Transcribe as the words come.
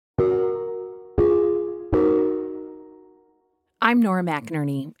I'm Nora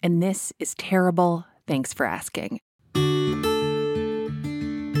McInerney, and this is Terrible. Thanks for asking.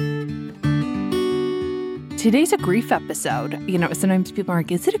 Today's a grief episode. Sometimes people are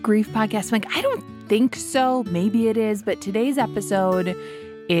like, is it a grief podcast? I'm like, I don't think so. Maybe it is, but today's episode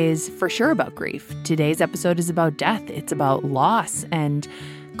is for sure about grief. Today's episode is about death. It's about loss. And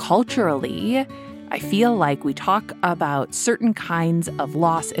culturally, I feel like we talk about certain kinds of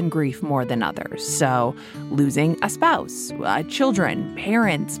loss and grief more than others. So losing a spouse, children,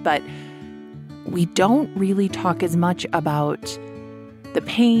 parents, but we don't really talk as much about the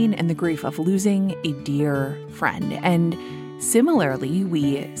pain and the grief of losing a dear friend. And similarly,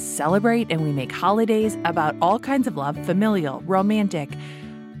 we celebrate and we make holidays about all kinds of love, familial, romantic,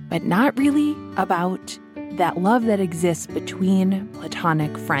 but not really about that love that exists between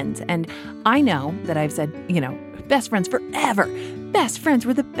platonic friends. And I know that I've said, best friends forever. Best friends,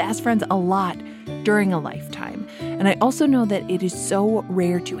 we're the best friends a lot during a lifetime. And I also know that it is so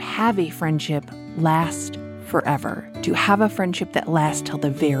rare to have a friendship last forever, to have a friendship that lasts till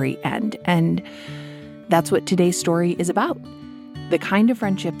the very end. And that's what today's story is about. The kind of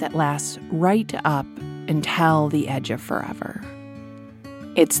friendship that lasts right up until the edge of forever.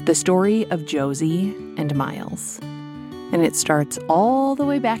 It's the story of Josie and Miles. And it starts all the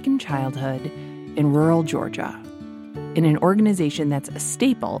way back in childhood in rural Georgia, in an organization that's a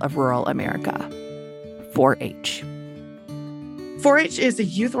staple of rural America, 4-H. 4-H is a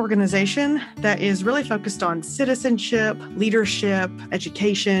youth organization that is really focused on citizenship, leadership,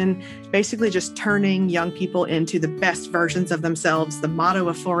 education, basically just turning young people into the best versions of themselves. The motto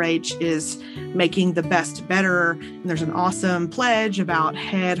of 4-H is making the best better. And there's an awesome pledge about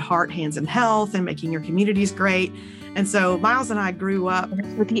head, heart, hands, and health and making your communities great. And so Miles and I grew up. That's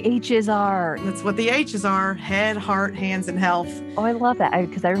what the H's are. That's what the H's are, head, heart, hands, and health. Oh, I love that,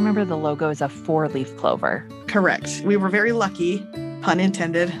 because I remember the logo is a 4-leaf clover. Correct. We were very lucky, pun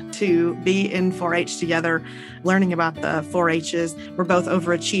intended, to be in 4-H together, learning about the 4-H's. We're both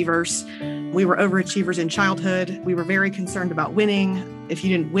overachievers. We were overachievers in childhood. We were very concerned about winning. If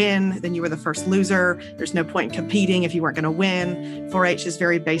you didn't win, then you were the first loser. There's no point in competing if you weren't going to win. 4-H is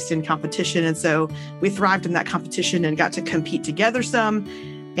very based in competition. And so we thrived in that competition and got to compete together some.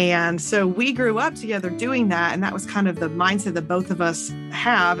 And so we grew up together doing that. And that was kind of the mindset that both of us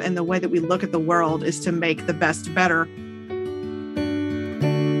have. And the way that we look at the world is to make the best better.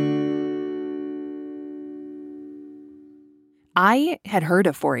 I had heard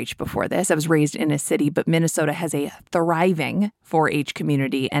of 4-H before this. I was raised in a city, but Minnesota has a thriving 4-H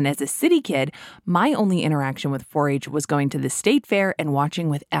community. And as a city kid, my only interaction with 4-H was going to the state fair and watching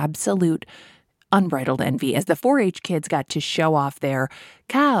with absolute unbridled envy as the 4-H kids got to show off their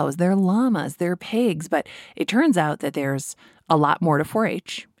cows, their llamas, their pigs. But it turns out that there's a lot more to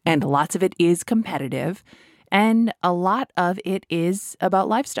 4-H, and lots of it is competitive, and a lot of it is about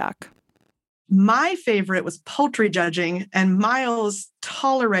livestock. My favorite was poultry judging, and Miles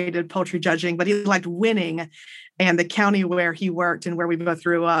tolerated poultry judging, but he liked winning. And the county where he worked and where we both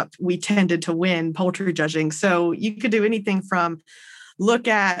grew up, we tended to win poultry judging. So you could do anything from look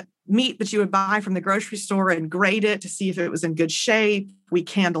at meat that you would buy from the grocery store and grade it to see if it was in good shape. We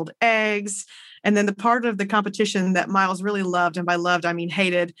candled eggs. And then the part of the competition that Miles really loved, and by loved, I mean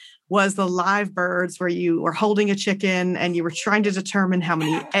hated, was the live birds, where you were holding a chicken and you were trying to determine how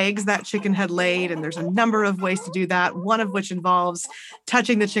many eggs that chicken had laid. And there's a number of ways to do that, one of which involves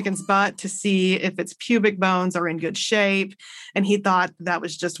touching the chicken's butt to see if its pubic bones are in good shape. And he thought that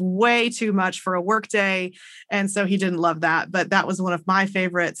was just way too much for a work day. And so he didn't love that. But that was one of my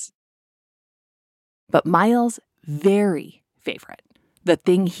favorites. But Miles' very favorite, the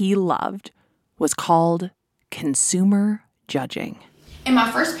thing he loved, was called consumer judging. In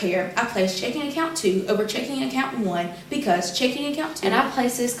my first pair, I placed checking account 2 over checking account 1 because checking account 2... And I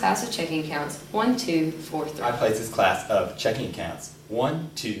placed this class of checking accounts 1, 2, 4, 3. I placed this class of checking accounts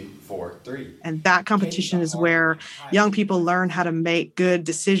 1, 2, 4, 3. And that competition is where young people learn how to make good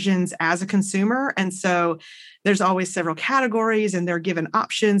decisions as a consumer. And so there's always several categories, and they're given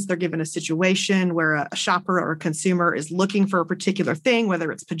options. They're given a situation where a shopper or a consumer is looking for a particular thing,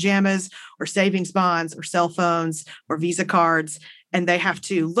 whether it's pajamas or savings bonds or cell phones or Visa cards. And they have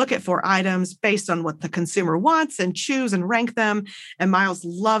to look at 4 items based on what the consumer wants and choose and rank them. And Miles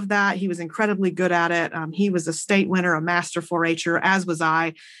loved that. He was incredibly good at it. He was a state winner, a master 4-H'er, as was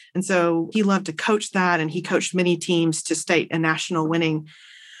I. And so he loved to coach that. And he coached many teams to state and national winning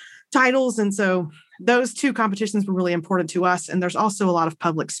titles. And so those 2 competitions were really important to us. And there's also a lot of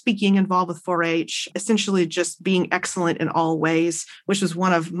public speaking involved with 4-H, essentially just being excellent in all ways, which was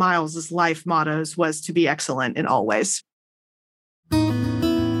one of Miles's life mottos, was to be excellent in all ways.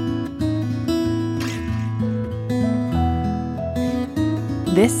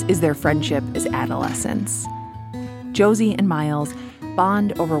 This is their friendship as adolescents. Josie and Miles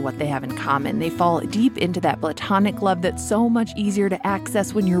bond over what they have in common. They fall deep into that platonic love that's so much easier to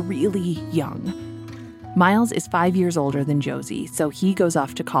access when you're really young. Miles is 5 years older than Josie, so he goes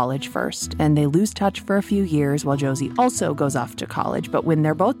off to college first, and they lose touch for a few years while Josie also goes off to college. But when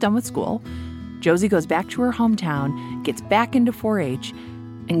they're both done with school, Josie goes back to her hometown, gets back into 4-H,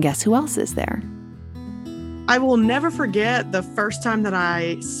 and guess who else is there? I will never forget the first time that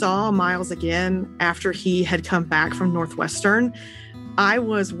I saw Miles again after he had come back from Northwestern. I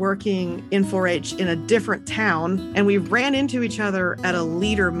was working in 4-H in a different town, and we ran into each other at a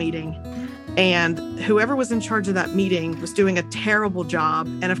leader meeting. And whoever was in charge of that meeting was doing a terrible job.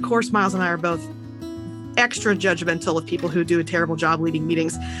 And of course, Miles and I are both extra judgmental of people who do a terrible job leading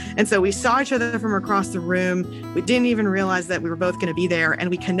meetings. And so we saw each other from across the room. We didn't even realize that we were both going to be there. And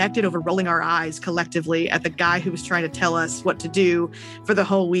we connected over rolling our eyes collectively at the guy who was trying to tell us what to do for the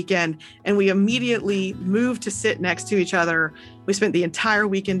whole weekend. And we immediately moved to sit next to each other. We spent the entire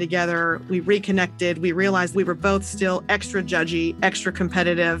weekend together. We reconnected. We realized we were both still extra judgy, extra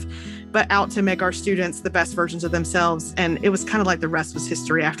competitive, but out to make our students the best versions of themselves. And it was kind of like the rest was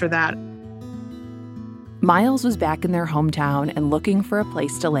history after that. Miles was back in their hometown and looking for a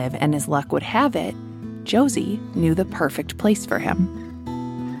place to live, and as luck would have it, Josie knew the perfect place for him.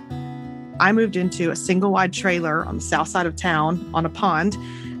 I moved into a single-wide trailer on the south side of town on a pond,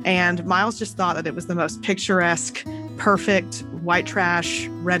 and Miles just thought that it was the most picturesque, perfect, white trash,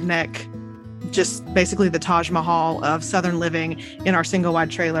 redneck, just basically the Taj Mahal of Southern living in our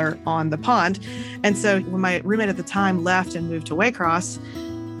single-wide trailer on the pond. And so when my roommate at the time left and moved to Waycross,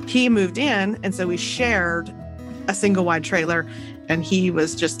 he moved in, and so we shared a single-wide trailer, and he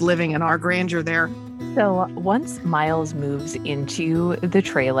was just living in our grandeur there. So once Miles moves into the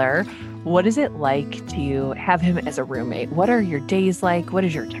trailer, what is it like to have him as a roommate? What are your days like? What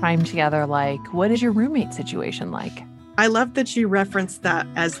is your time together like? What is your roommate situation like? I love that you referenced that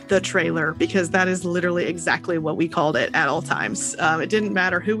as the trailer, because that is literally exactly what we called it at all times. It didn't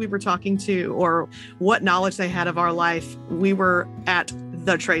matter who we were talking to or what knowledge they had of our life. We were at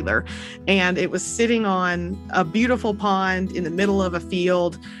the trailer, and it was sitting on a beautiful pond in the middle of a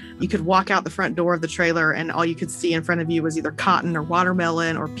field. You could walk out the front door of the trailer, and all you could see in front of you was either cotton or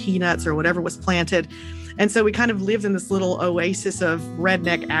watermelon or peanuts or whatever was planted. And so we kind of lived in this little oasis of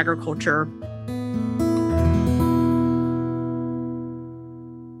redneck agriculture.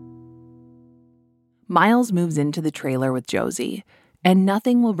 Miles moves into the trailer with Josie, and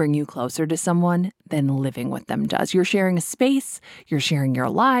nothing will bring you closer to someone than living with them does. You're sharing a space, you're sharing your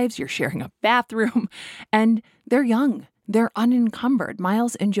lives, you're sharing a bathroom, and they're young. They're unencumbered.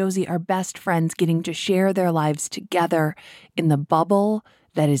 Miles and Josie are best friends, getting to share their lives together in the bubble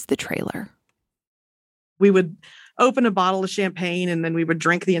that is the trailer. We would open a bottle of champagne, and then we would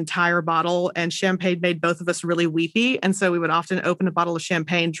drink the entire bottle, and champagne made both of us really weepy. And so we would often open a bottle of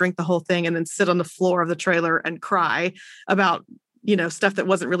champagne, drink the whole thing, and then sit on the floor of the trailer and cry about stuff that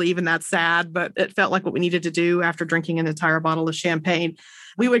wasn't really even that sad, but it felt like what we needed to do after drinking an entire bottle of champagne.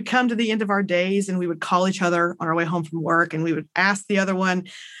 We would come to the end of our days, and we would call each other on our way home from work, and we would ask the other one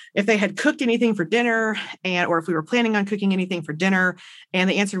if they had cooked anything for dinner, or if we were planning on cooking anything for dinner. And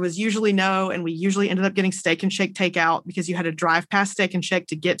the answer was usually no. And we usually ended up getting Steak and Shake takeout, because you had to drive past Steak and Shake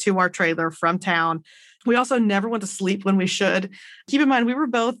to get to our trailer from town. We also never went to sleep when we should. Keep in mind, we were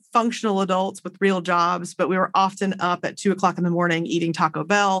both functional adults with real jobs, but we were often up at 2:00 in the morning eating Taco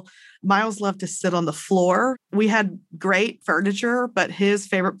Bell. Miles loved to sit on the floor. We had great furniture, but his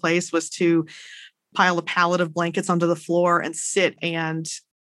favorite place was to pile a pallet of blankets onto the floor and sit. And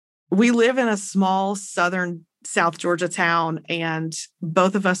we live in a small southern South Georgia town, and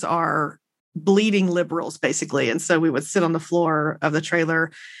both of us are bleeding liberals, basically. And so we would sit on the floor of the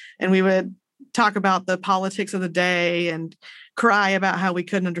trailer, and we would talk about the politics of the day and cry about how we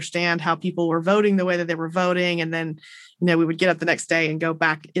couldn't understand how people were voting the way that they were voting. And then, we would get up the next day and go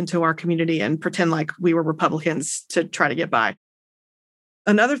back into our community and pretend like we were Republicans to try to get by.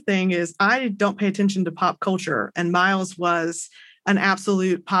 Another thing is, I don't pay attention to pop culture, and Miles was an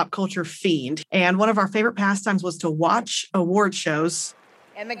absolute pop culture fiend. And one of our favorite pastimes was to watch award shows.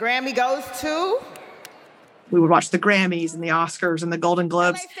 And the Grammy goes to? We would watch the Grammys and the Oscars and the Golden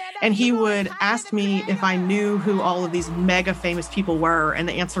Globes. And he would ask me if I knew who all of these mega famous people were. And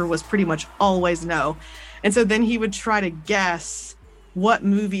the answer was pretty much always no. And so then he would try to guess what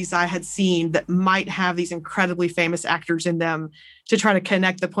movies I had seen that might have these incredibly famous actors in them to try to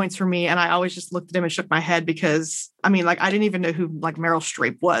connect the points for me. And I always just looked at him and shook my head, because I didn't even know who Meryl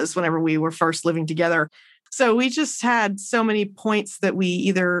Streep was whenever we were first living together. So we just had so many points that we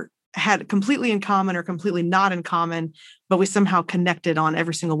either had completely in common or completely not in common, but we somehow connected on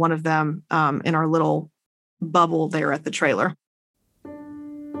every single one of them in our little bubble there at the trailer.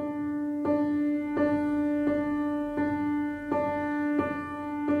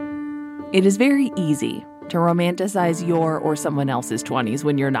 It is very easy to romanticize your or someone else's 20s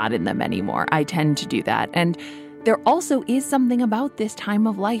when you're not in them anymore. I tend to do that. And there also is something about this time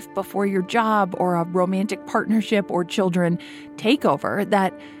of life before your job or a romantic partnership or children take over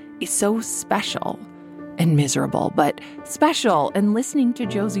that is so special and miserable, but special. And listening to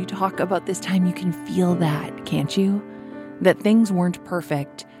Josie talk about this time, you can feel that, can't you? That things weren't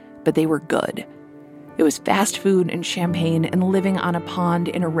perfect, but they were good. It was fast food and champagne and living on a pond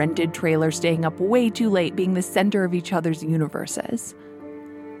in a rented trailer, staying up way too late, being the center of each other's universes.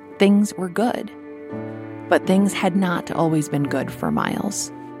 Things were good. But things had not always been good for Miles.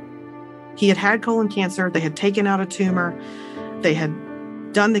 He had had colon cancer. They had taken out a tumor. They had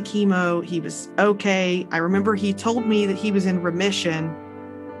done the chemo. He was okay. I remember he told me that he was in remission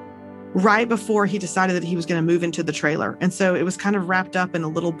right before he decided that he was going to move into the trailer. And so it was kind of wrapped up in a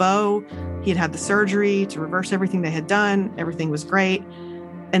little bow. He had had the surgery to reverse everything they had done. Everything was great.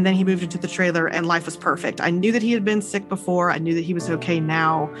 And then he moved into the trailer and life was perfect. I knew that he had been sick before. I knew that he was okay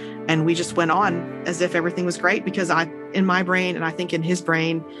now. And we just went on as if everything was great because in my brain, and I think in his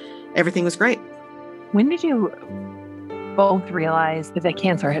brain, everything was great. When did you both realize that the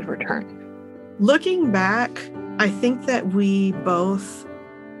cancer had returned? Looking back, I think that we both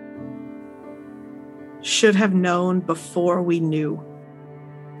should have known before we knew.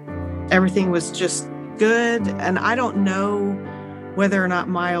 Everything was just good. And I don't know whether or not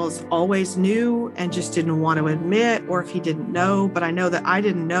Miles always knew and just didn't want to admit, or if he didn't know, but I know that I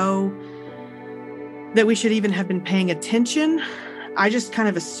didn't know that we should even have been paying attention. I just kind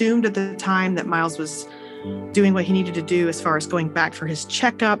of assumed at the time that Miles was doing what he needed to do as far as going back for his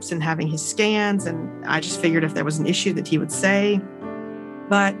checkups and having his scans, and I just figured if there was an issue that he would say.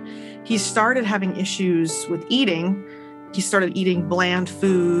 But he started having issues with eating. He started eating bland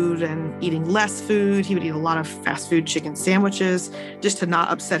food and eating less food. He would eat a lot of fast food chicken sandwiches just to not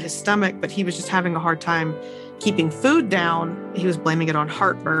upset his stomach, but he was just having a hard time keeping food down. He was blaming it on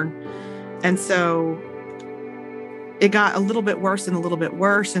heartburn. And so it got a little bit worse and a little bit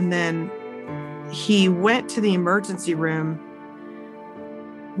worse. And then he went to the emergency room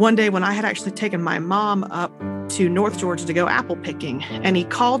one day when I had actually taken my mom up to North Georgia to go apple picking. And he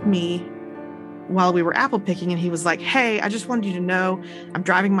called me while we were apple picking, and he was like, "Hey, I just wanted you to know I'm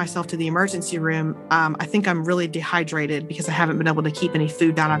driving myself to the emergency room. I think I'm really dehydrated because I haven't been able to keep any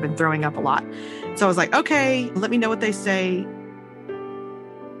food down. I've been throwing up a lot." So I was like, "Okay, let me know what they say."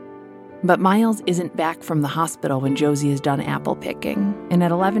 But Miles isn't back from the hospital when Josie is done apple picking, and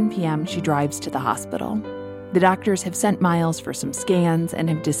at 11 p.m. she drives to the hospital. The doctors have sent Miles for some scans and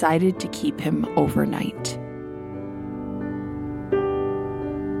have decided to keep him overnight.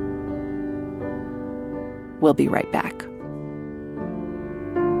 We'll be right back.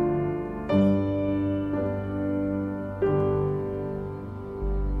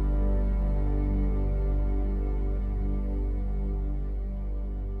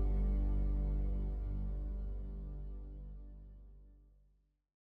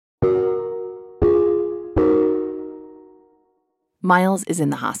 Miles is in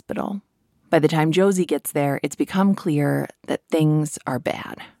the hospital. By the time Josie gets there, it's become clear that things are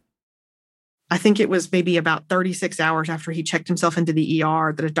bad. I think it was maybe about 36 hours after he checked himself into the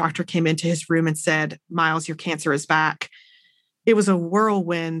ER that a doctor came into his room and said, "Miles, your cancer is back." It was a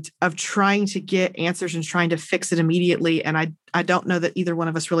whirlwind of trying to get answers and trying to fix it immediately. And I don't know that either one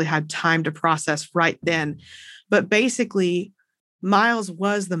of us really had time to process right then. But basically, Miles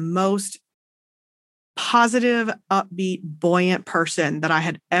was the most positive, upbeat, buoyant person that I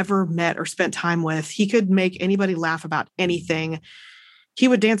had ever met or spent time with. He could make anybody laugh about anything. He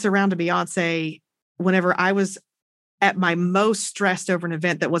would dance around to Beyonce whenever I was at my most stressed over an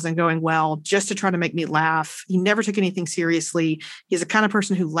event that wasn't going well, just to try to make me laugh. He never took anything seriously. He's the kind of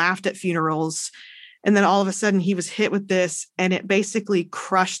person who laughed at funerals. And then all of a sudden he was hit with this, and it basically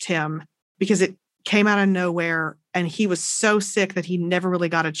crushed him because it came out of nowhere. And he was so sick that he never really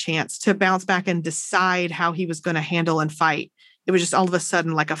got a chance to bounce back and decide how he was going to handle and fight. It was just all of a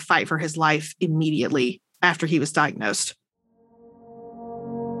sudden like a fight for his life immediately after he was diagnosed.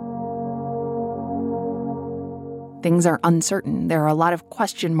 Things are uncertain. There are a lot of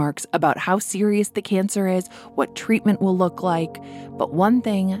question marks about how serious the cancer is, what treatment will look like. But one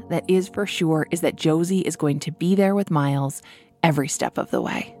thing that is for sure is that Josie is going to be there with Miles every step of the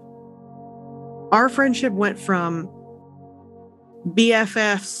way. Our friendship went from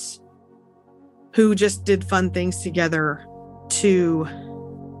BFFs who just did fun things together to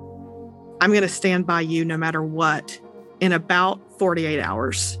I'm going to stand by you no matter what in about 48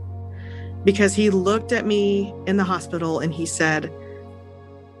 hours. Because he looked at me in the hospital and he said,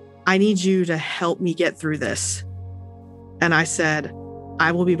 I need you to help me get through this. And I said,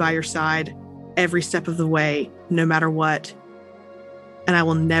 I will be by your side every step of the way, no matter what. And I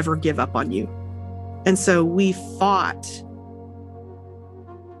will never give up on you. And so we fought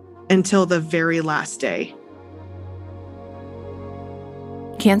until the very last day.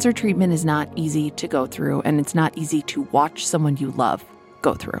 Cancer treatment is not easy to go through, and it's not easy to watch someone you love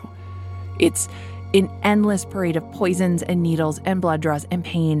go through. It's an endless parade of poisons and needles and blood draws and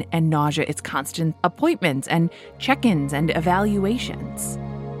pain and nausea. It's constant appointments and check-ins and evaluations.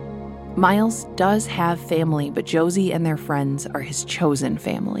 Miles does have family, but Josie and their friends are his chosen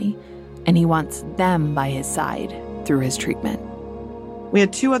family, and he wants them by his side through his treatment. We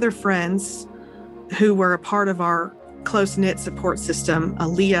had 2 other friends who were a part of our close-knit support system,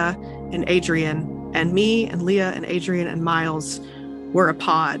 Leah and Adrian. And me and Leah and Adrian and Miles were a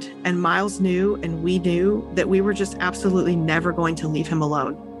pod. And Miles knew and we knew that we were just absolutely never going to leave him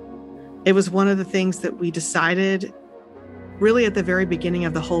alone. It was one of the things that we decided really at the very beginning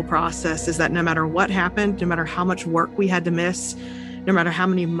of the whole process, is that no matter what happened, no matter how much work we had to miss, no matter how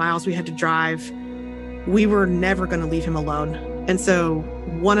many miles we had to drive, we were never going to leave him alone. And so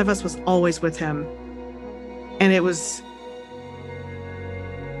one of us was always with him. And it was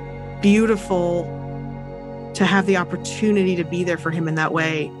beautiful to have the opportunity to be there for him in that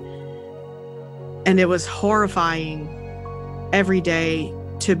way. And it was horrifying every day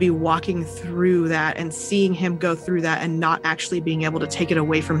to be walking through that and seeing him go through that and not actually being able to take it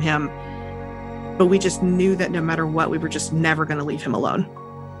away from him. But we just knew that no matter what, we were just never going to leave him alone.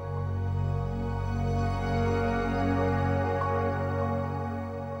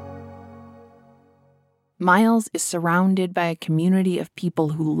 Miles is surrounded by a community of people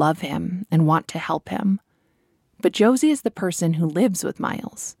who love him and want to help him. But Josie is the person who lives with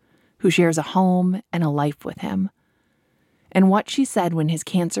Miles, who shares a home and a life with him. And what she said when his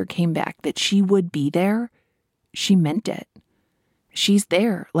cancer came back, that she would be there, she meant it. She's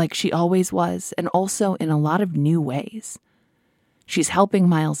there like she always was, and also in a lot of new ways. She's helping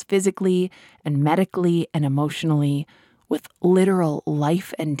Miles physically and medically and emotionally with literal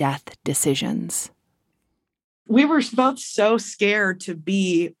life and death decisions. We were both so scared to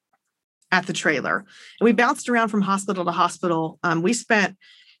be at the trailer. And we bounced around from hospital to hospital. We spent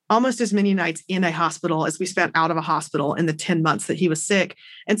almost as many nights in a hospital as we spent out of a hospital in the 10 months that he was sick.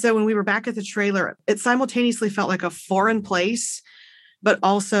 And so when we were back at the trailer, it simultaneously felt like a foreign place, but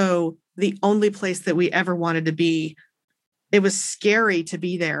also the only place that we ever wanted to be. It was scary to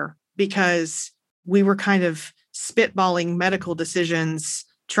be there because we were kind of spitballing medical decisions,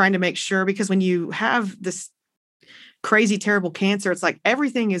 trying to make sure, because when you have this crazy, terrible cancer, it's like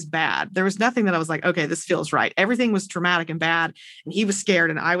everything is bad. There was nothing that I was like, okay, this feels right. Everything was traumatic and bad. And he was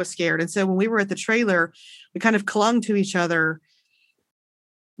scared and I was scared. And so when we were at the trailer, we kind of clung to each other,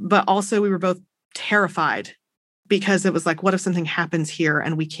 but also we were both terrified because it was like, what if something happens here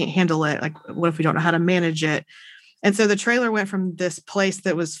and we can't handle it? Like, what if we don't know how to manage it? And so the trailer went from this place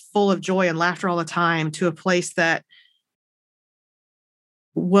that was full of joy and laughter all the time to a place that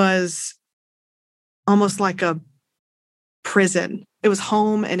was almost like a prison. It was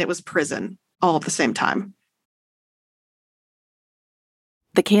home and it was prison all at the same time.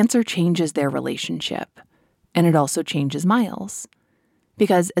 The cancer changes their relationship, and it also changes Miles.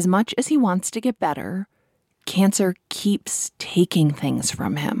 Because as much as he wants to get better, cancer keeps taking things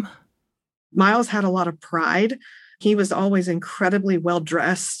from him. Miles had a lot of pride. He was always incredibly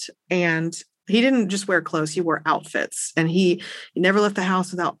well-dressed, and he didn't just wear clothes, he wore outfits. And he never left the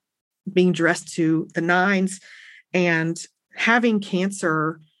house without being dressed to the nines. And having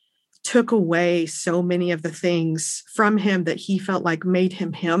cancer took away so many of the things from him that he felt like made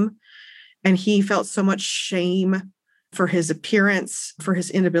him him. And he felt so much shame for his appearance, for his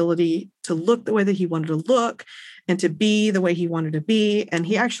inability to look the way that he wanted to look and to be the way he wanted to be. And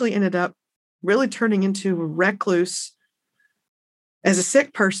he actually ended up really turning into a recluse as a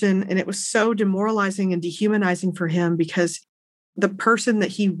sick person. And it was so demoralizing and dehumanizing for him because the person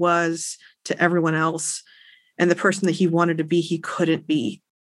that he was to everyone else and the person that he wanted to be, he couldn't be.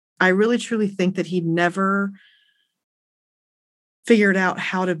 I really, truly think that he never figured out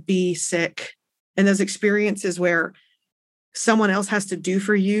how to be sick. And those experiences where someone else has to do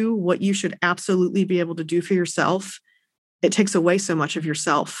for you what you should absolutely be able to do for yourself, it takes away so much of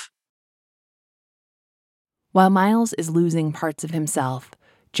yourself. While Miles is losing parts of himself,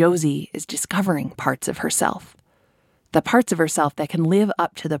 Josie is discovering parts of herself. The parts of herself that can live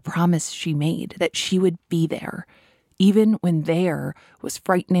up to the promise she made, that she would be there, even when there was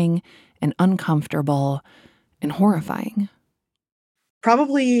frightening and uncomfortable and horrifying.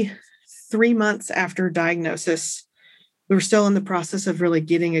 Probably 3 months after diagnosis, we were still in the process of really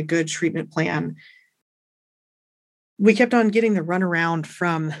getting a good treatment plan. We kept on getting the runaround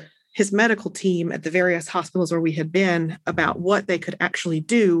from his medical team at the various hospitals where we had been about what they could actually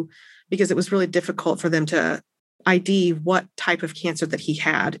do, because it was really difficult for them to ID what type of cancer that he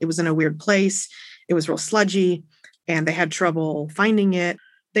had. It was in a weird place. It was real sludgy, and they had trouble finding it.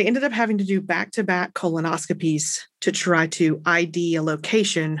 They ended up having to do back-to-back colonoscopies to try to ID a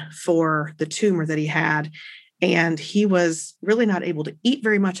location for the tumor that he had. And he was really not able to eat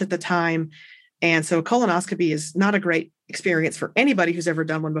very much at the time. And so a colonoscopy is not a great experience for anybody who's ever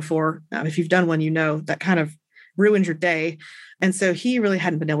done one before. If you've done one, you know that kind of ruins your day. And so he really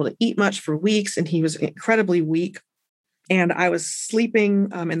hadn't been able to eat much for weeks, and he was incredibly weak. And I was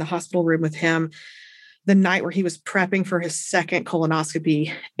sleeping in the hospital room with him the night where he was prepping for his second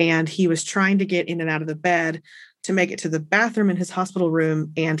colonoscopy, and he was trying to get in and out of the bed to make it to the bathroom in his hospital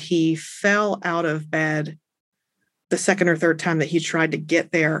room, and he fell out of bed the second or third time that he tried to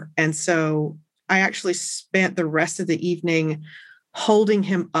get there. And so I actually spent the rest of the evening holding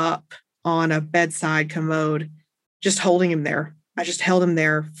him up on a bedside commode, just holding him there. I just held him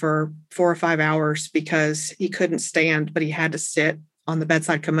there for 4 or 5 hours because he couldn't stand, but he had to sit on the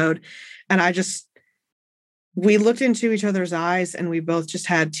bedside commode. And we looked into each other's eyes, and we both just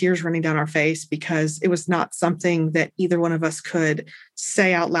had tears running down our face, because it was not something that either one of us could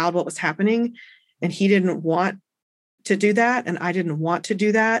say out loud what was happening. And he didn't want to do that, and I didn't want to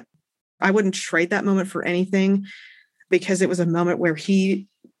do that. I wouldn't trade that moment for anything, because it was a moment where he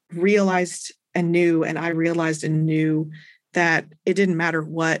realized and knew, and I realized and knew that it didn't matter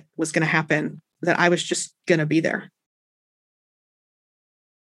what was going to happen, that I was just going to be there.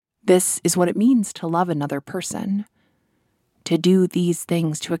 This is what it means to love another person. To do these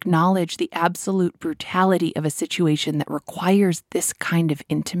things, to acknowledge the absolute brutality of a situation that requires this kind of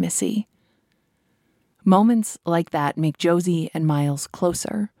intimacy. Moments like that make Josie and Miles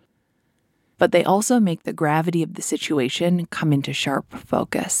closer, but they also make the gravity of the situation come into sharp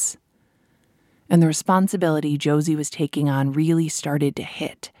focus. And the responsibility Josie was taking on really started to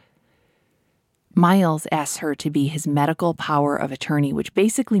hit. Miles asks her to be his medical power of attorney, which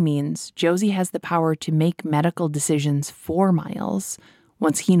basically means Josie has the power to make medical decisions for Miles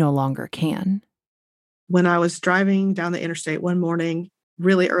once he no longer can. When I was driving down the interstate one morning,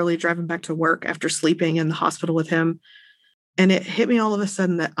 really early, driving back to work after sleeping in the hospital with him, and it hit me all of a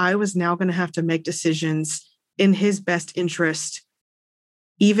sudden that I was now going to have to make decisions in his best interest,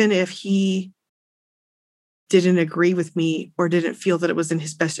 even if he didn't agree with me or didn't feel that it was in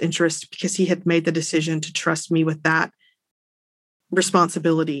his best interest, because he had made the decision to trust me with that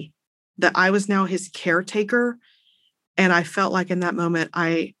responsibility, that I was now his caretaker. And I felt like in that moment,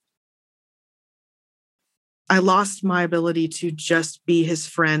 I lost my ability to just be his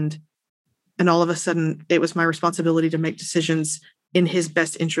friend. And all of a sudden, it was my responsibility to make decisions in his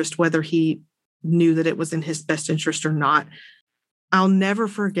best interest, whether he knew that it was in his best interest or not. I'll never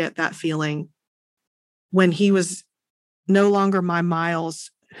forget that feeling when he was no longer my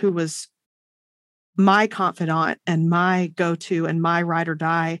Miles, who was my confidant and my go-to and my ride or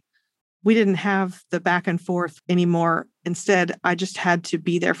die. We didn't have the back and forth anymore. Instead, I just had to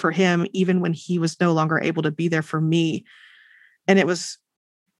be there for him, even when he was no longer able to be there for me. And it was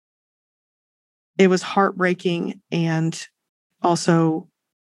heartbreaking and also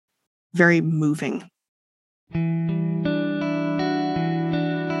very moving.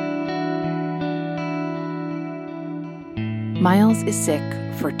 Miles is sick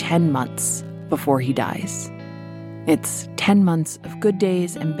for 10 months before he dies. It's 10 months of good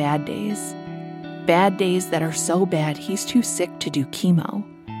days and bad days. Bad days that are so bad he's too sick to do chemo.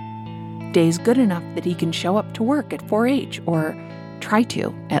 Days good enough that he can show up to work at 4-H, or try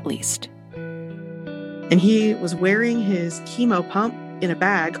to, at least. And he was wearing his chemo pump in a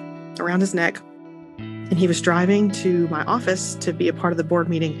bag around his neck. And he was driving to my office to be a part of the board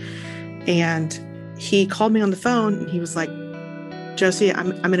meeting. And he called me on the phone, and he was like, "Josie,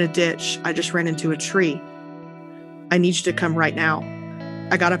 I'm in a ditch. I just ran into a tree. I need you to come right now."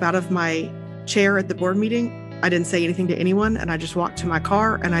 I got up out of my chair at the board meeting. I didn't say anything to anyone, and I just walked to my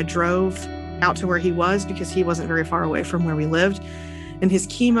car, and I drove out to where he was, because he wasn't very far away from where we lived. And his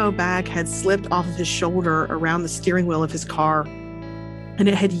chemo bag had slipped off of his shoulder around the steering wheel of his car, and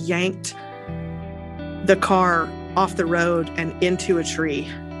it had yanked the car off the road and into a tree.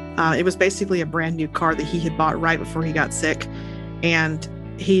 It was basically a brand new car that he had bought right before he got sick. And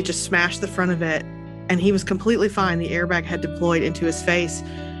he just smashed the front of it, and he was completely fine. The airbag had deployed into his face,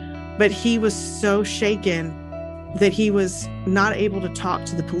 but he was so shaken that he was not able to talk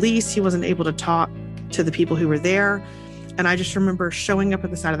to the police. He wasn't able to talk to the people who were there. And I just remember showing up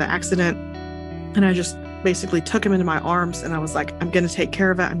at the side of the accident, and I just basically took him into my arms, and I was like, I'm going to take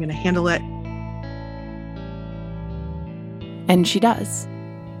care of it. I'm going to handle it. And she does.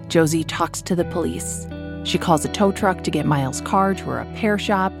 Josie talks to the police. She calls a tow truck to get Miles' car to a repair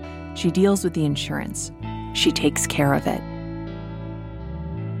shop. She deals with the insurance. She takes care of it.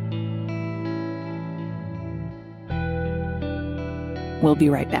 We'll be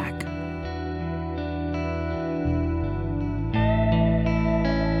right back.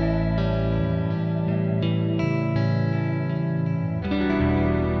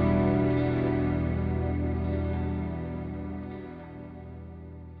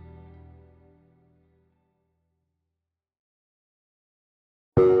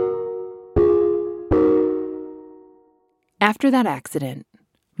 After that accident,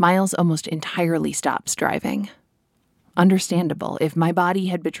 Miles almost entirely stops driving. Understandable. If my body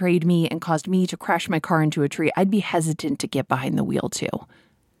had betrayed me and caused me to crash my car into a tree, I'd be hesitant to get behind the wheel too.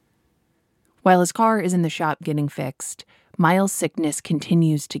 While his car is in the shop getting fixed, Miles' sickness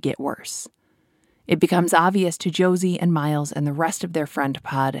continues to get worse. It becomes obvious to Josie and Miles and the rest of their friend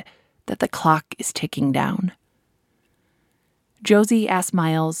pod that the clock is ticking down. Josie asks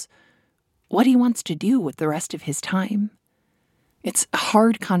Miles what he wants to do with the rest of his time. It's a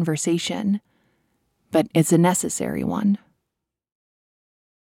hard conversation, but it's a necessary one.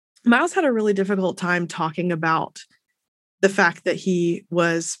 Miles had a really difficult time talking about the fact that he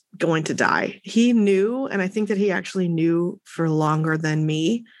was going to die. He knew, and I think that he actually knew for longer than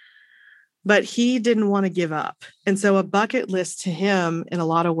me, but he didn't want to give up. And so a bucket list to him in a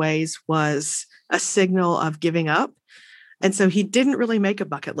lot of ways was a signal of giving up. And so he didn't really make a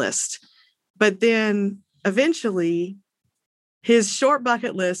bucket list. But then eventually his short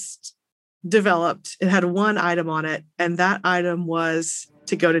bucket list developed. It had one item on it, and that item was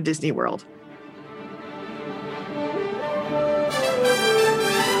to go to Disney World.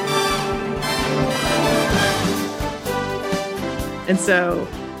 And so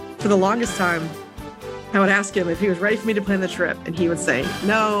for the longest time, I would ask him if he was ready for me to plan the trip, and he would say,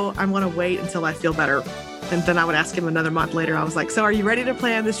 no, I want to wait until I feel better. And then I would ask him another month later, I was like, so are you ready to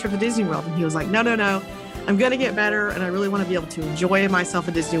plan this trip to Disney World? And he was like, no, I'm going to get better, and I really want to be able to enjoy myself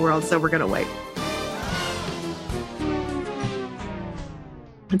at Disney World, so we're going to wait.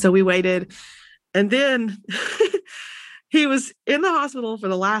 And so we waited, and then he was in the hospital for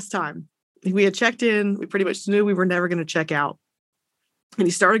the last time. We had checked in. We pretty much knew we were never going to check out. And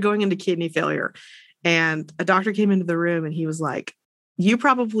he started going into kidney failure. And a doctor came into the room, and he was like, you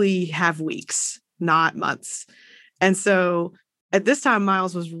probably have weeks, not months. And so at this time,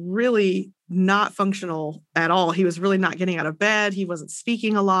 Miles was really not functional at all. He was really not getting out of bed. He wasn't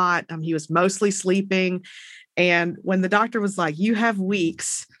speaking a lot. He was mostly sleeping. And when the doctor was like, you have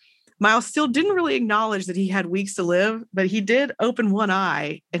weeks, Miles still didn't really acknowledge that he had weeks to live, but he did open one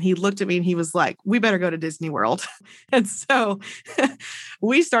eye, and he looked at me and he was like, we better go to Disney World. And so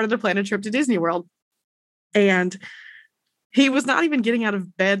we started to plan a trip to Disney World. And he was not even getting out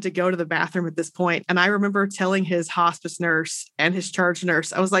of bed to go to the bathroom at this point. And I remember telling his hospice nurse and his charge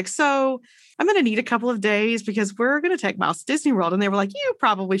nurse, I was like, so I'm going to need a couple of days because we're going to take Miles to Disney World. And they were like, you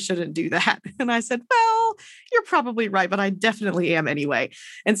probably shouldn't do that. And I said, well, you're probably right, but I definitely am anyway.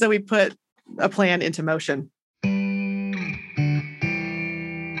 And so we put a plan into motion.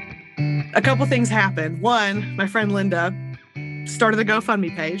 A couple things happened. One, my friend Linda started a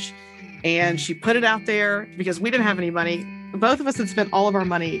GoFundMe page, and she put it out there because we didn't have any money. Both of us had spent all of our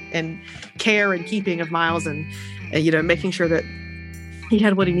money in care and keeping of Miles and making sure that he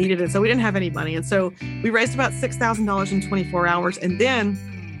had what he needed. And so we didn't have any money. And so we raised about $6,000 in 24 hours. And then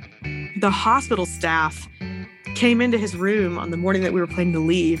the hospital staff came into his room on the morning that we were planning to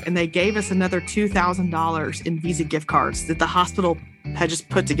leave, and they gave us another $2,000 in Visa gift cards that the hospital had just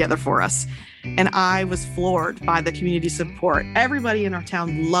put together for us. And I was floored by the community support. Everybody in our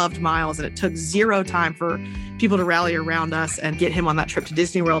town loved Miles, and it took zero time for people to rally around us and get him on that trip to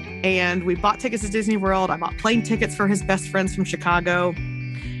Disney World. And we bought tickets to Disney World. I bought plane tickets for his best friends from Chicago.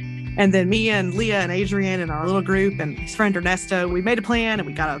 And then me and Leah and Adrian and our little group and his friend Ernesto, we made a plan, and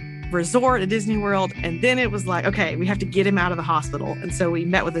we got a resort at Disney World. And then it was like, okay, we have to get him out of the hospital. And so we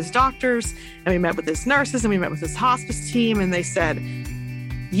met with his doctors, and we met with his nurses, and we met with his hospice team. And they said,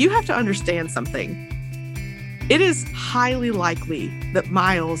 you have to understand something. It is highly likely that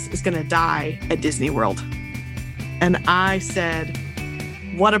Miles is going to die at Disney World. And I said,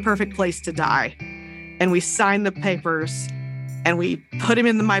 what a perfect place to die. And we signed the papers and we put him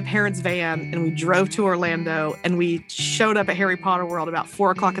in my parents' van and we drove to Orlando and we showed up at Harry Potter World about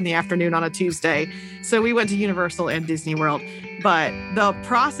 4:00 in the afternoon on a Tuesday. So we went to Universal and Disney World. But the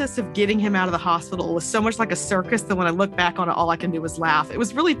process of getting him out of the hospital was so much like a circus that when I look back on it, all I can do is laugh. It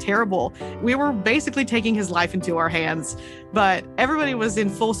was really terrible. We were basically taking his life into our hands, but everybody was in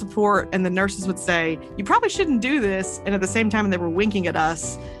full support. And the nurses would say, you probably shouldn't do this. And at the same time, they were winking at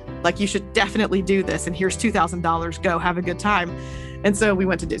us like, you should definitely do this. And here's $2,000. Go have a good time. And so we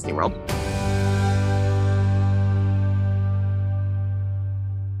went to Disney World.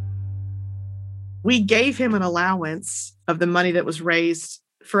 We gave him an allowance of the money that was raised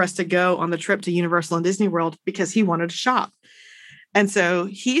for us to go on the trip to Universal and Disney World because he wanted to shop. And so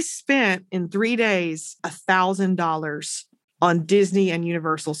he spent in 3 days $1,000 on Disney and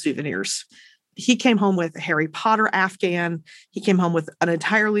Universal souvenirs. He came home with a Harry Potter Afghan. He came home with an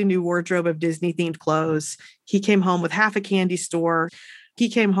entirely new wardrobe of Disney-themed clothes. He came home with half a candy store. He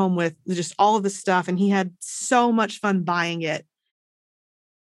came home with just all of the stuff, and he had so much fun buying it.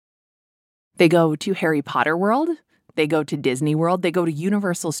 They go to Harry Potter World. They go to Disney World. They go to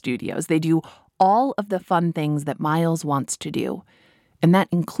Universal Studios. They do all of the fun things that Miles wants to do. And that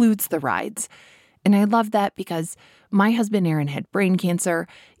includes the rides. And I love that because my husband, Aaron, had brain cancer.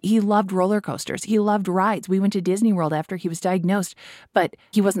 He loved roller coasters. He loved rides. We went to Disney World after he was diagnosed, but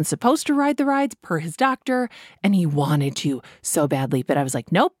he wasn't supposed to ride the rides per his doctor, and he wanted to so badly. But I was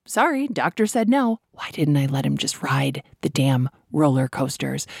like, nope, sorry, doctor said no. Why didn't I let him just ride the damn roller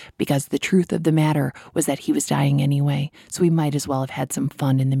coasters? Because the truth of the matter was that he was dying anyway, so we might as well have had some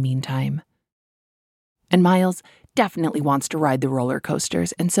fun in the meantime. And Miles definitely wants to ride the roller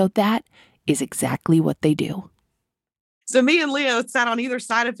coasters, and so that is exactly what they do. So me and Leo sat on either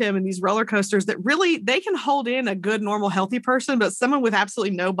side of him in these roller coasters that really, they can hold in a good, normal, healthy person, but someone with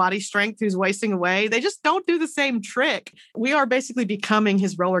absolutely no body strength who's wasting away, they just don't do the same trick. We are basically becoming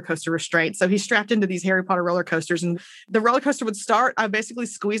his roller coaster restraint. So he's strapped into these Harry Potter roller coasters, and the roller coaster would start. I basically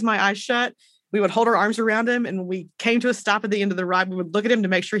squeeze my eyes shut. We would hold our arms around him, and when we came to a stop at the end of the ride, we would look at him to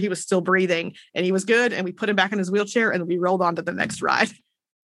make sure he was still breathing, and he was good. And we put him back in his wheelchair, and we rolled on to the next ride.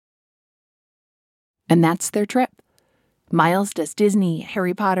 And that's their trip. Miles does Disney,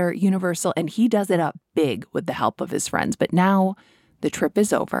 Harry Potter, Universal, and he does it up big with the help of his friends. But now the trip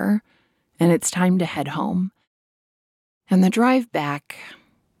is over, and it's time to head home. And the drive back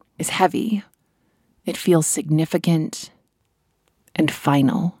is heavy. It feels significant and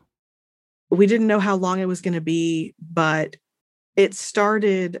final. We didn't know how long it was going to be, but it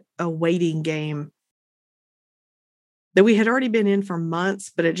started a waiting game that we had already been in for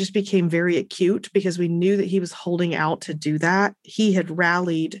months, but it just became very acute because we knew that he was holding out to do that. He had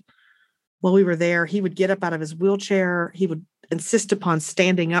rallied while we were there. He would get up out of his wheelchair. He would insist upon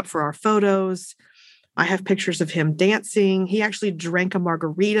standing up for our photos. I have pictures of him dancing. He actually drank a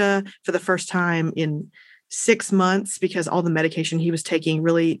margarita for the first time in 6 months because all the medication he was taking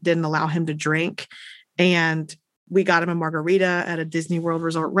really didn't allow him to drink. And we got him a margarita at a Disney World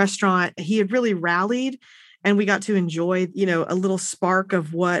Resort restaurant. He had really rallied. And we got to enjoy, a little spark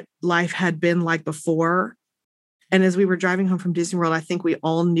of what life had been like before. And as we were driving home from Disney World, I think we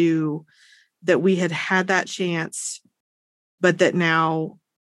all knew that we had had that chance, but that now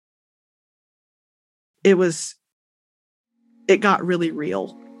it got really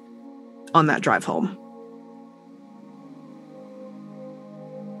real on that drive home.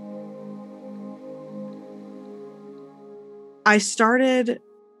 I started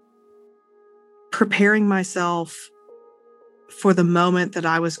preparing myself for the moment that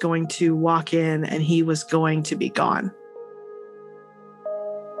I was going to walk in and he was going to be gone.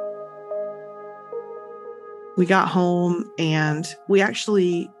 We got home and we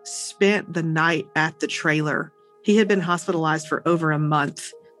actually spent the night at the trailer. He had been hospitalized for over a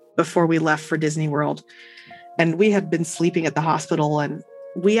month before we left for Disney World. And we had been sleeping at the hospital, and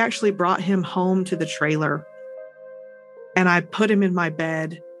we actually brought him home to the trailer. And I put him in my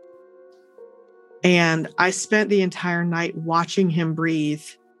bed. And I spent the entire night watching him breathe,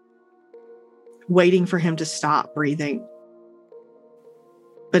 waiting for him to stop breathing.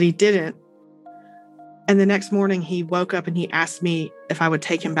 But he didn't. And the next morning he woke up and he asked me if I would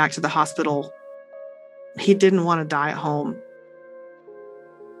take him back to the hospital. He didn't want to die at home.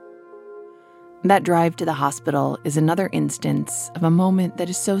 That drive to the hospital is another instance of a moment that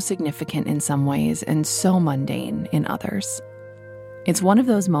is so significant in some ways and so mundane in others. It's one of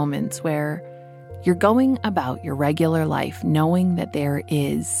those moments where you're going about your regular life knowing that there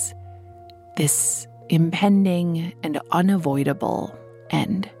is this impending and unavoidable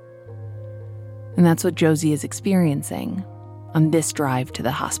end. And that's what Josie is experiencing on this drive to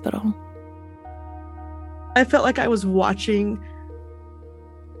the hospital. I felt like I was watching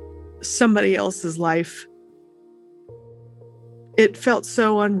somebody else's life. It felt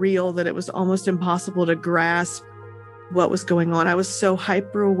so unreal that it was almost impossible to grasp what was going on. I was so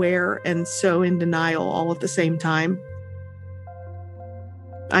hyper aware and so in denial all at the same time.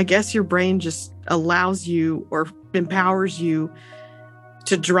 I guess your brain just allows you or empowers you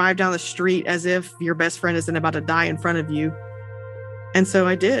to drive down the street as if your best friend isn't about to die in front of you. And so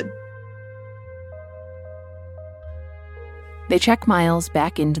I did. They check Miles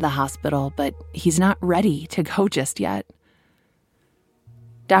back into the hospital, but he's not ready to go just yet.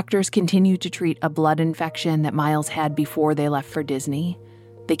 Doctors continue to treat a blood infection that Miles had before they left for Disney.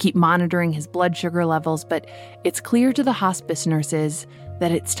 They keep monitoring his blood sugar levels, but it's clear to the hospice nurses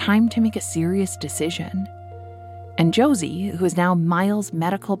that it's time to make a serious decision. And Josie, who is now Miles'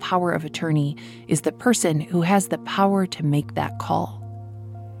 medical power of attorney, is the person who has the power to make that call.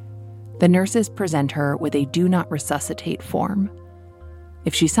 The nurses present her with a do not resuscitate form.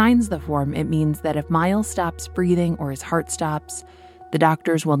 If she signs the form, it means that if Miles stops breathing or his heart stops, the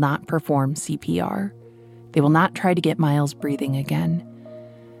doctors will not perform CPR. They will not try to get Miles breathing again.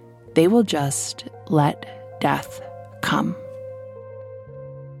 They will just let death come.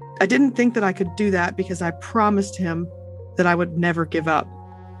 I didn't think that I could do that because I promised him that I would never give up.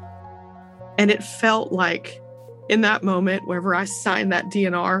 And it felt like in that moment, wherever I signed that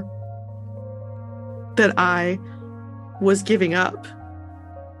DNR, that I was giving up.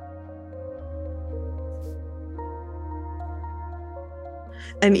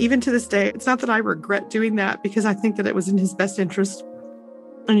 And even to this day, it's not that I regret doing that because I think that it was in his best interest.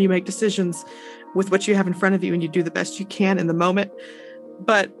 And you make decisions with what you have in front of you and you do the best you can in the moment.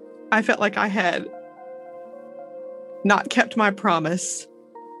 But I felt like I had not kept my promise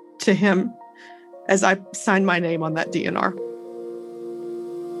to him as I signed my name on that DNR.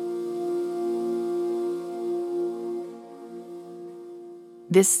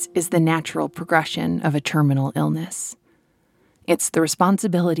 This is the natural progression of a terminal illness. It's the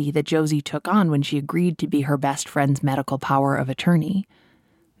responsibility that Josie took on when she agreed to be her best friend's medical power of attorney,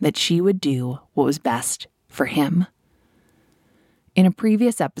 that she would do what was best for him. In a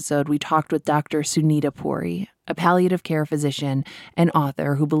previous episode, we talked with Dr. Sunita Puri, a palliative care physician and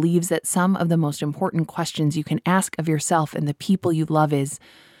author who believes that some of the most important questions you can ask of yourself and the people you love is,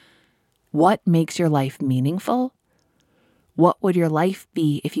 what makes your life meaningful? What would your life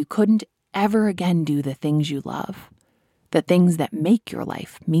be if you couldn't ever again do the things you love? The things that make your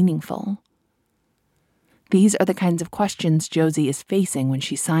life meaningful. These are the kinds of questions Josie is facing when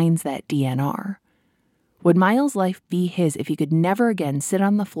she signs that DNR. Would Miles' life be his if he could never again sit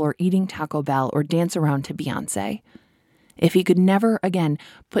on the floor eating Taco Bell or dance around to Beyonce? If he could never again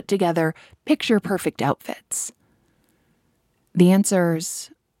put together picture-perfect outfits? The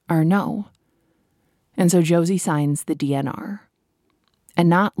answers are no. And so Josie signs the DNR. And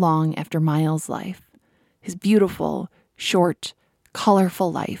not long after Miles' life, his beautiful, short,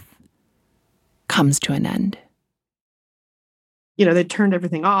 colorful life comes to an end. You know, they turned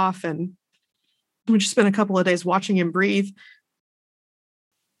everything off and we just spent a couple of days watching him breathe.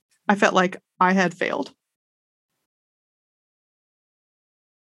 I felt like I had failed.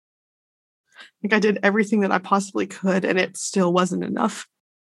 Like I did everything that I possibly could and it still wasn't enough.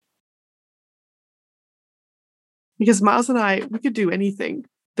 Because Miles and I, we could do anything.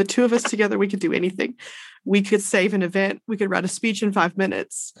 The two of us together, we could do anything. We could save an event. We could write a speech in 5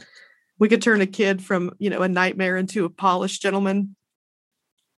 minutes. We could turn a kid from, a nightmare into a polished gentleman.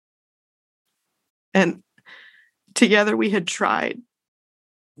 And together we had tried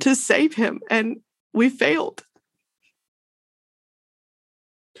to save him and we failed.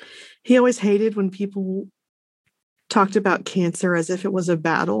 He always hated when people talked about cancer as if it was a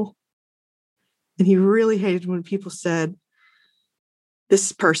battle. And he really hated when people said,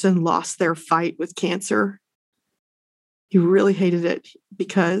 this person lost their fight with cancer. He really hated it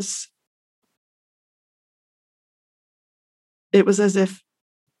because it was as if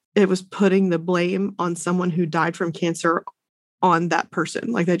it was putting the blame on someone who died from cancer on that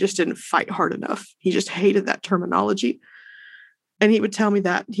person. Like they just didn't fight hard enough. He just hated that terminology. And he would tell me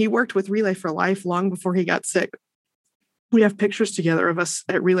that he worked with Relay for Life long before he got sick. We have pictures together of us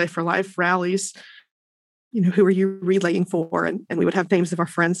at Relay for Life rallies. Who are you relaying for? And we would have names of our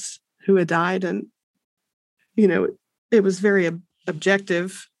friends who had died. And, it was very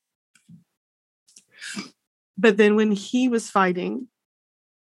objective. But then when he was fighting,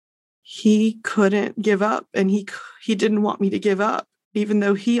 he couldn't give up. And he didn't want me to give up, even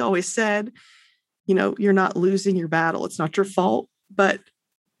though he always said, you're not losing your battle. It's not your fault. But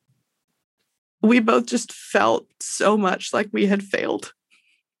we both just felt so much like we had failed.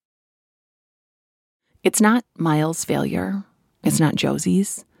 It's not Miles' failure. It's not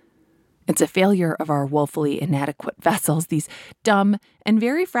Josie's. It's a failure of our woefully inadequate vessels. These dumb and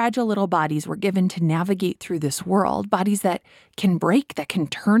very fragile little bodies were given to navigate through this world, bodies that can break, that can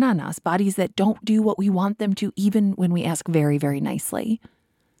turn on us, bodies that don't do what we want them to, even when we ask very, very nicely.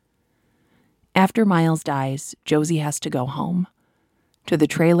 After Miles dies, Josie has to go home, to the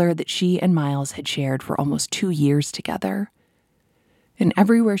trailer that she and Miles had shared for almost 2 years together. And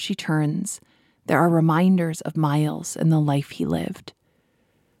everywhere she turns, there are reminders of Miles and the life he lived.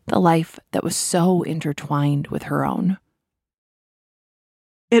 The life that was so intertwined with her own.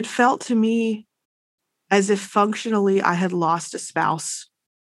 It felt to me as if functionally I had lost a spouse,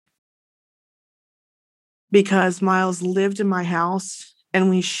 because Miles lived in my house and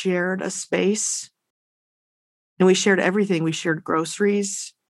we shared a space and we shared everything. We shared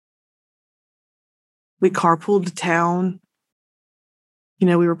groceries. We carpooled to town.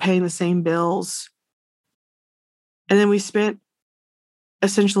 We were paying the same bills. And then we spent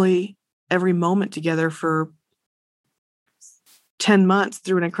essentially every moment together for 10 months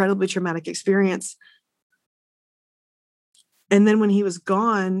through an incredibly traumatic experience. And then when he was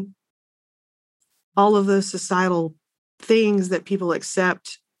gone, all of those societal things that people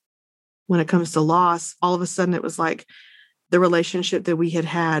accept when it comes to loss, all of a sudden it was like the relationship that we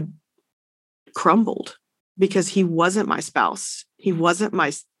had crumbled, because he wasn't my spouse. He wasn't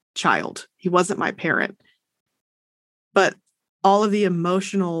my child. He wasn't my parent. But all of the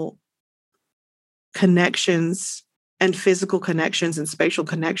emotional connections and physical connections and spatial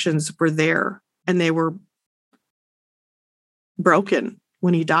connections were there, and they were broken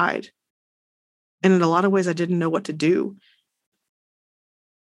when he died. And in a lot of ways, I didn't know what to do.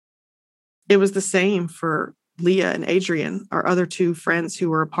 It was the same for Leah and Adrian, our other 2 friends who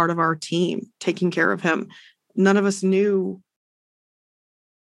were a part of our team taking care of him. None of us knew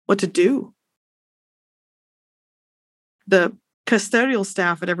what to do. The custodial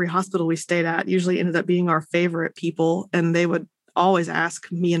staff at every hospital we stayed at usually ended up being our favorite people, and they would always ask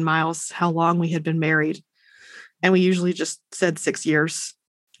me and Miles how long we had been married. And we usually just said 6 years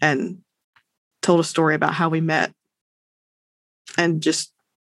and told a story about how we met and just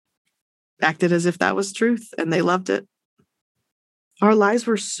acted as if that was truth, and they loved it. Our lives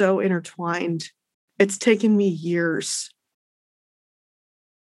were so intertwined. It's taken me years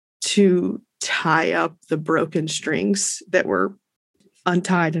to tie up the broken strings that were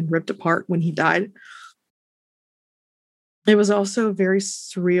untied and ripped apart when he died. It was also very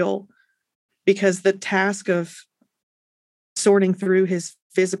surreal because the task of sorting through his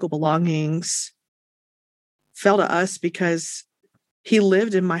physical belongings fell to us because he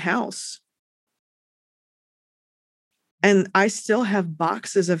lived in my house. And I still have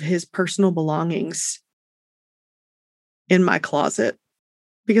boxes of his personal belongings in my closet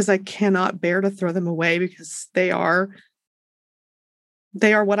because I cannot bear to throw them away, because they are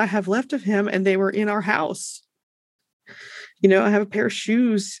what I have left of him, and they were in our house. I have a pair of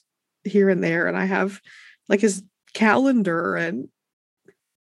shoes here and there, and I have like his calendar, and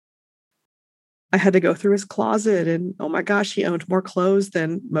I had to go through his closet, and oh my gosh, he owned more clothes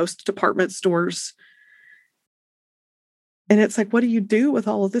than most department stores. And it's like, what do you do with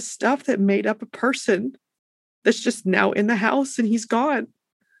all of this stuff that made up a person that's just now in the house and he's gone?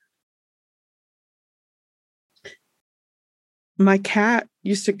 My cat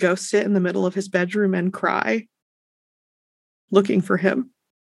used to go sit in the middle of his bedroom and cry, looking for him,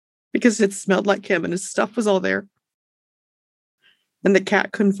 because it smelled like him and his stuff was all there. And the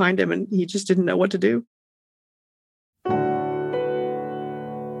cat couldn't find him, and he just didn't know what to do.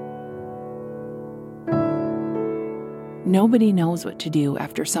 Nobody knows what to do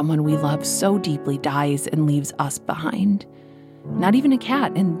after someone we love so deeply dies and leaves us behind. Not even a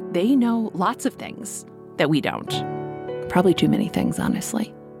cat, and they know lots of things that we don't. Probably too many things,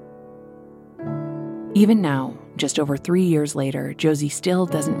 honestly. Even now, just over 3 years later, Josie still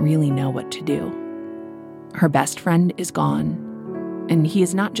doesn't really know what to do. Her best friend is gone, and he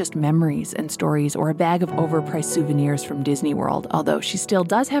is not just memories and stories or a bag of overpriced souvenirs from Disney World, although she still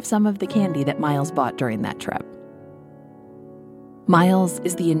does have some of the candy that Miles bought during that trip. Miles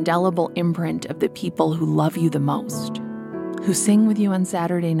is the indelible imprint of the people who love you the most, who sing with you on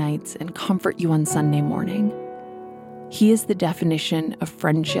Saturday nights and comfort you on Sunday morning. He is the definition of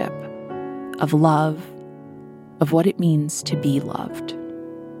friendship, of love, of what it means to be loved.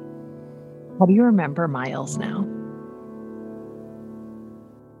 How do you remember Miles now?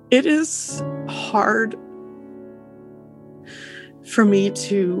 It is hard for me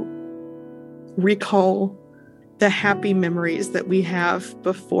to recall the happy memories that we have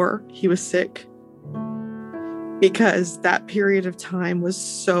before he was sick, because that period of time was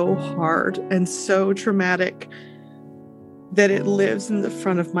so hard and so traumatic that it lives in the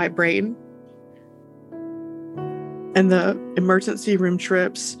front of my brain. And the emergency room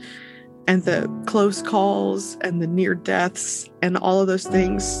trips and the close calls and the near deaths and all of those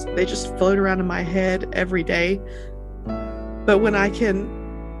things, they just float around in my head every day. But when I can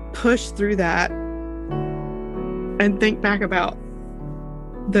push through that and think back about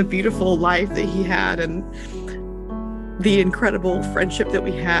the beautiful life that he had and the incredible friendship that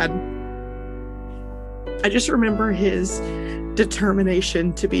we had, I just remember his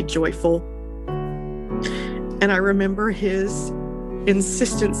determination to be joyful. And I remember his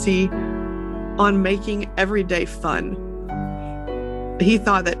insistency on making every day fun. He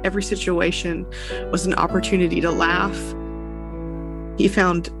thought that every situation was an opportunity to laugh. He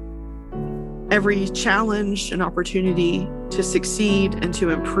found every challenge an opportunity to succeed and to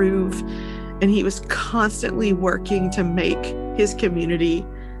improve. And he was constantly working to make his community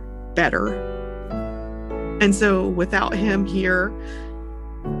better. And so without him here,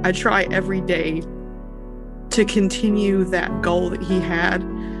 I try every day to continue that goal that he had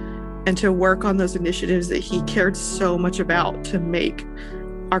and to work on those initiatives that he cared so much about to make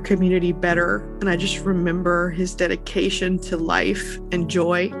our community better. And I just remember his dedication to life and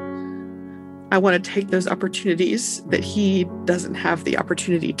joy. I want to take those opportunities that he doesn't have the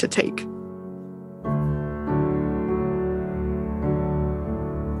opportunity to take.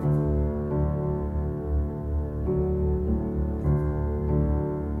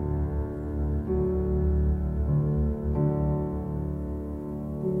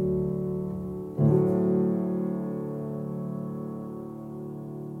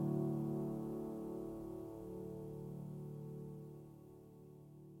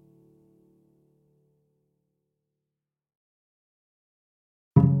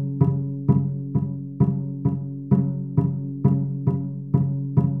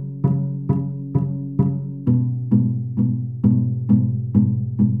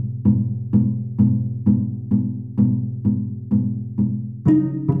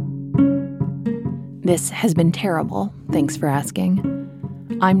 This has been terrible. Thanks for asking.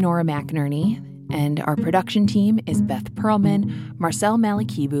 I'm Nora McInerney, and our production team is Beth Perlman, Marcel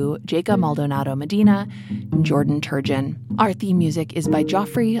Malikibu, Jacob Maldonado Medina, and Jordan Turgeon. Our theme music is by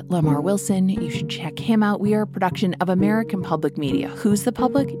Joffrey Lamar Wilson. You should check him out. We are a production of American Public Media. Who's the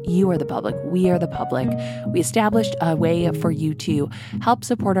public? You are the public. We are the public. We established a way for you to help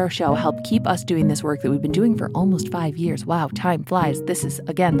support our show, help keep us doing this work that we've been doing for almost 5 years. Wow, time flies. This is,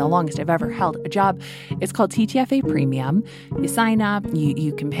 again, the longest I've ever held a job. It's called TTFA Premium. You sign up,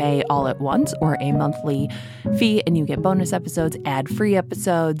 you can pay all at once or a monthly fee, and you get bonus episodes, ad-free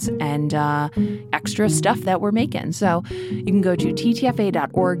episodes, and extra stuff that we're making. So you can go to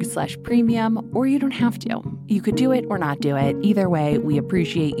ttfa.org/premium, or you don't have to. You could do it or not do it. Either way, we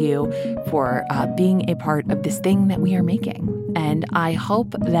appreciate you for being a part of this thing that we are making. And I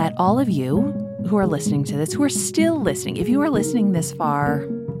hope that all of you who are listening to this, who are still listening, if you are listening this far,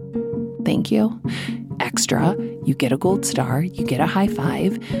 thank you. Extra, you get a gold star, you get a high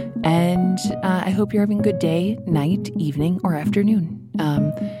five, and I hope you're having a good day, night, evening, or afternoon.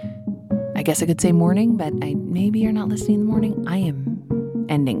 I guess I could say morning, but maybe you're not listening in the morning. I am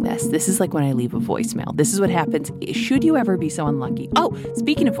ending this. This is like when I leave a voicemail. This is what happens should you ever be so unlucky. Oh,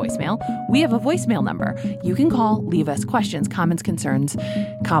 speaking of voicemail, we have a voicemail number. You can call, leave us questions, comments, concerns,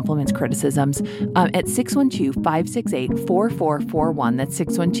 compliments, criticisms at 612-568-4441. That's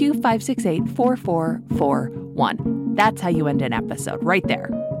 612-568-4441. That's how you end an episode, right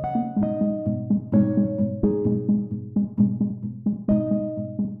there.